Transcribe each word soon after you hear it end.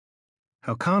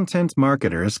How Content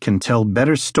Marketers Can Tell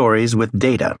Better Stories with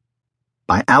Data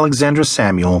by Alexandra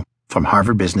from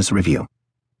Harvard Business Review.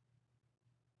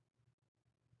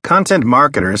 Content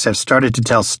marketers have started to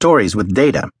tell stories with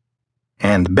data,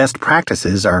 and best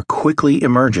practices are quickly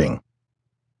emerging.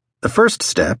 The first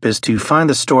step is to find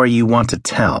the story you want to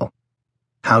tell.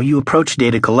 How you approach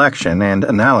data collection and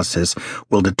analysis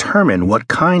will determine what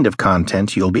kind of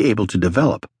content you'll be able to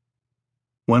develop.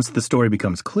 Once the story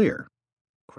becomes clear,